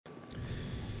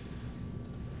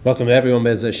Welcome everyone,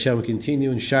 Bez Hashem. We continue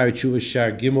in Shar Tshuva,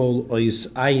 Shar Gimel,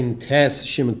 Ois Ayin Tes,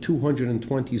 Shimon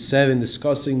 227,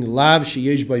 discussing Lav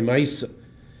Sheyesh by Maisa.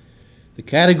 The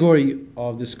category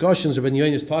of discussions Rabbi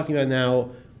Yoin is talking about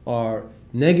now are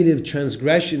negative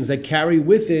transgressions that carry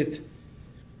with it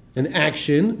an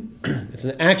action. It's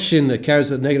an action that carries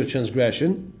a negative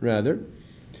transgression, rather.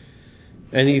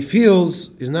 And he feels,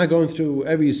 he's not going through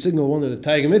every single one of the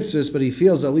Taiga mitzvahs, but he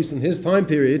feels, at least in his time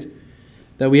period,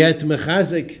 that we had to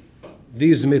mechazik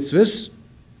these mitzvahs,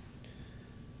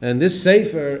 and this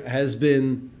sefer has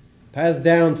been passed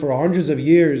down for hundreds of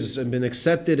years and been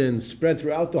accepted and spread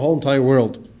throughout the whole entire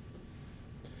world.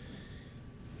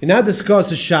 He now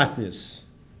discusses shatnez,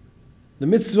 the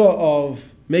mitzvah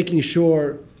of making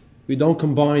sure we don't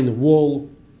combine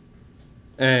wool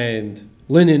and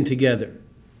linen together.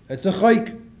 It's a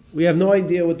chayk. We have no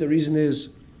idea what the reason is.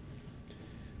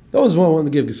 Those who want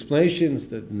to give explanations,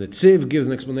 the Netziv gives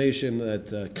an explanation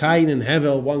that Cain and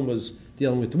Hevel, one was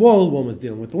dealing with wool, one was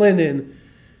dealing with linen,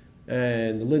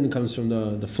 and the linen comes from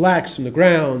the flax from the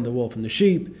ground, the wool from the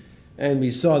sheep, and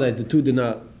we saw that the two did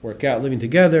not work out living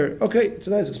together. Okay, it's a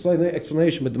nice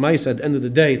explanation, but the Maisa, at the end of the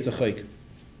day, it's a chayk.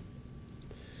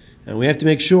 And we have to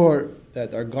make sure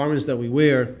that our garments that we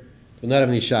wear do not have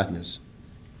any shatnez.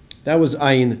 That was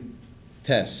Ayin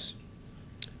Tes.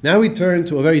 Now we turn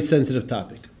to a very sensitive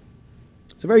topic.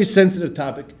 It's a very sensitive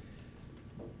topic.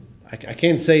 I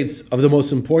can't say it's of the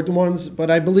most important ones, but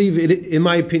I believe it, in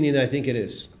my opinion, I think it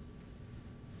is.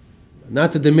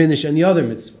 Not to diminish any other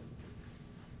mitzvah.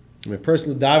 When a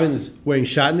person who davens wearing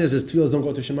shatnez, his tefillos don't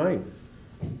go to Shemayim.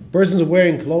 A person who's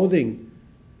wearing clothing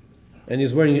and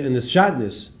he's wearing in his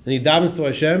shatnez and he davens to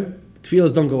Hashem,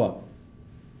 tefillos don't go up.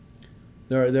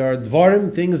 There are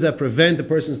dvarim, things that prevent a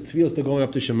person's tefillos from going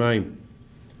up to Shemayim.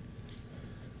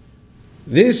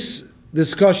 This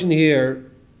discussion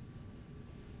here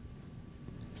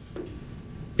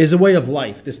is a way of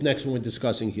life, this next one we're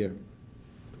discussing here.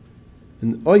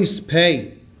 And Ois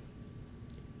Pei.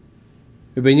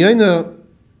 Rabbi Yoina,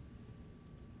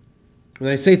 when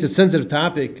I say it's a sensitive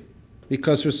topic,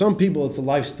 because for some people it's a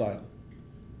lifestyle.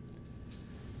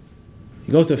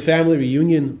 You go to a family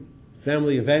reunion,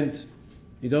 family event,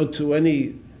 you go to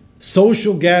any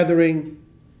social gathering,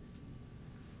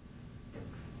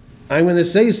 I'm going to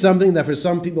say something that for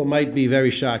some people might be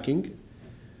very shocking.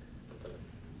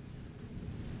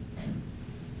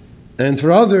 And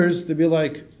for others to be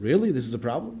like, really? This is a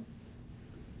problem?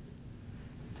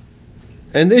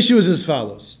 And the issue is as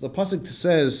follows. The pasuk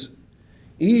says,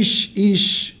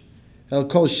 Ish el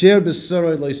kol sher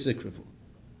b'sarai lo yisikrivu.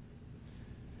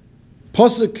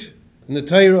 Pasuk in the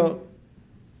Torah,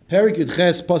 Perik Yud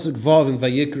Ches, pasuk Vav in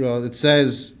Vayikra, it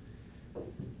says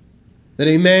that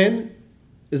a man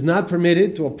is not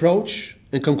permitted to approach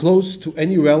and come close to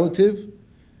any relative,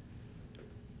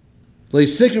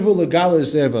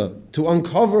 to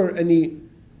uncover any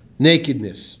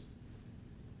nakedness.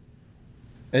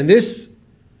 And this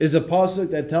is a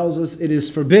pasuk that tells us it is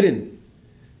forbidden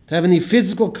to have any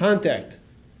physical contact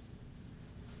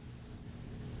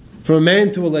from a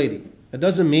man to a lady. That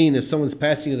doesn't mean if someone's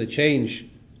passing you the change.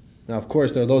 Now, of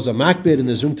course, there are those makbid, and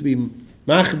there's room to be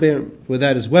machbir with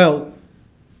that as well.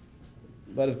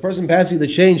 But if a person passes you the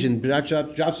change and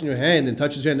drops in your hand and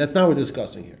touches your hand, that's not what we're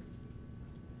discussing here.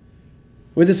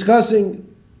 We're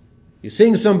discussing, you're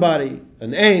seeing somebody,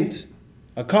 an aunt,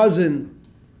 a cousin,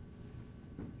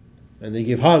 and they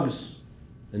give hugs,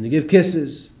 and they give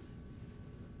kisses.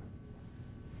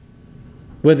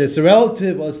 Whether it's a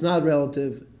relative or it's not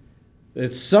relative,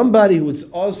 it's somebody who it's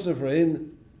also for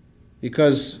him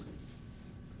because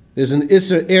there's an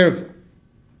Isser Erva.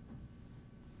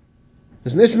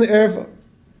 There's an Isser Erva.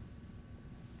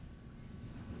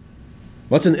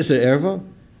 What's an Isser Erva?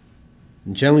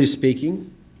 And generally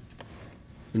speaking,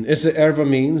 an Isser Erva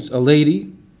means a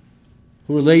lady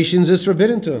whose relations is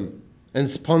forbidden to him, and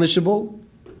it's punishable,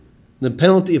 the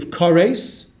penalty of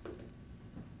kares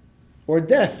or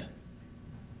death.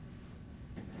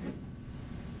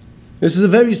 This is a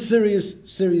very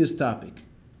serious topic.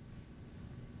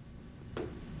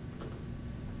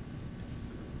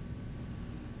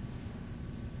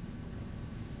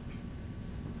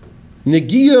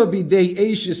 Negia bidei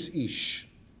eishes ish.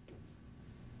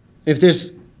 If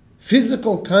there's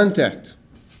physical contact,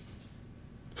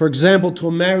 for example, to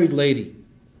a married lady,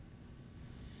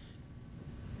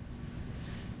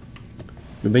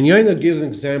 Rabbi Yoina gives an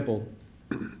example.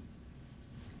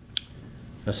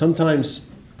 Now sometimes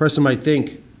a person might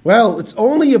think, well, it's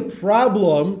only a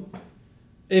problem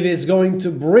if it's going to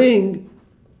bring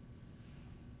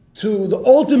to the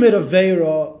ultimate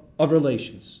avera of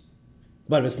relations.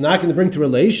 But if it's not going to bring to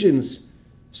relations,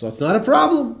 so it's not a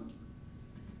problem.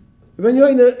 Rabbi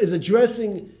Yoina is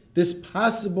addressing this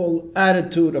possible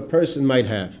attitude a person might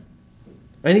have.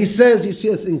 And he says, you see,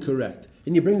 it's incorrect.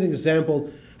 And he brings an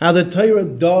example how the Torah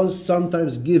does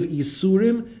sometimes give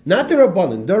Isurim, not the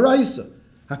Rabbanan, the Raisa.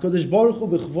 HaKadosh Baruch Hu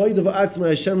b'chvoid of Atzma,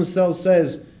 Hashem himself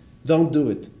says, don't do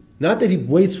it. Not that he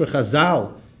waits for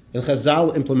Chazal, and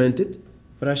Chazal implement it,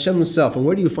 but Hashem himself. And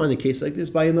where do you find a case like this?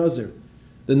 By a Nazir.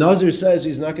 The Nazir says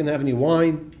he's not going to have any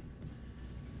wine,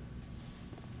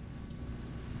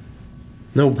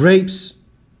 no grapes.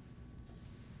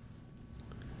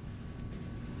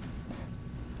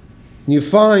 And you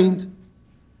find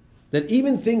that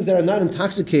even things that are not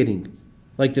intoxicating,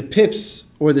 like the pips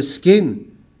or the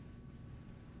skin,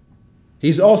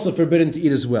 he's also forbidden to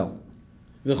eat as well.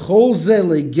 And all of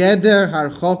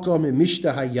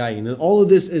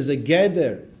this is a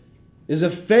geder, is a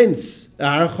fence, a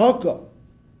harchaka,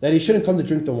 that he shouldn't come to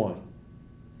drink the wine.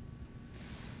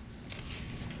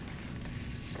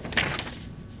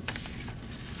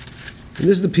 And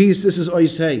this is the piece, this is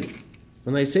Oisei.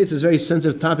 When I say it's a very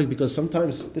sensitive topic, because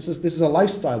sometimes this is a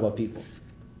lifestyle of people.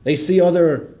 They see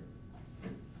other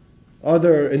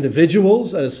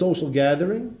individuals at a social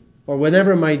gathering, or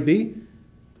whatever it might be,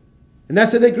 and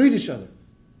that's how they greet each other.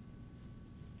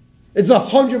 It's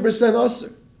 100%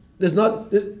 usher. There's nothing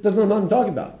to talk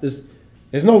about.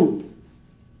 There's no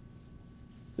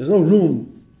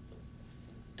room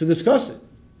to discuss it.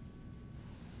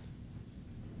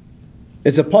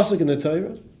 It's a pasuk in the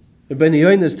Torah. Ben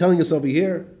Yoina is telling us over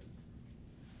here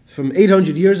from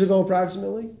 800 years ago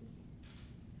approximately.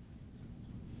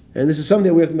 And this is something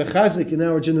that we have mechazik in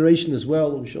our generation as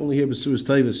well. We should only hear B'suras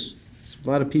Taivas. A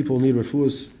lot of people need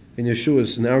refuahs and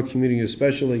Yeshuas in our community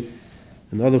especially,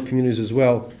 and other communities as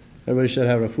well. Everybody should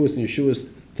have refuahs and Yeshuas.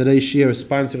 Today's shir is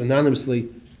sponsored anonymously,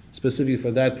 specifically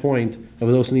for that point of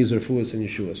those who need refuahs and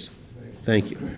Yeshuas. Thank you.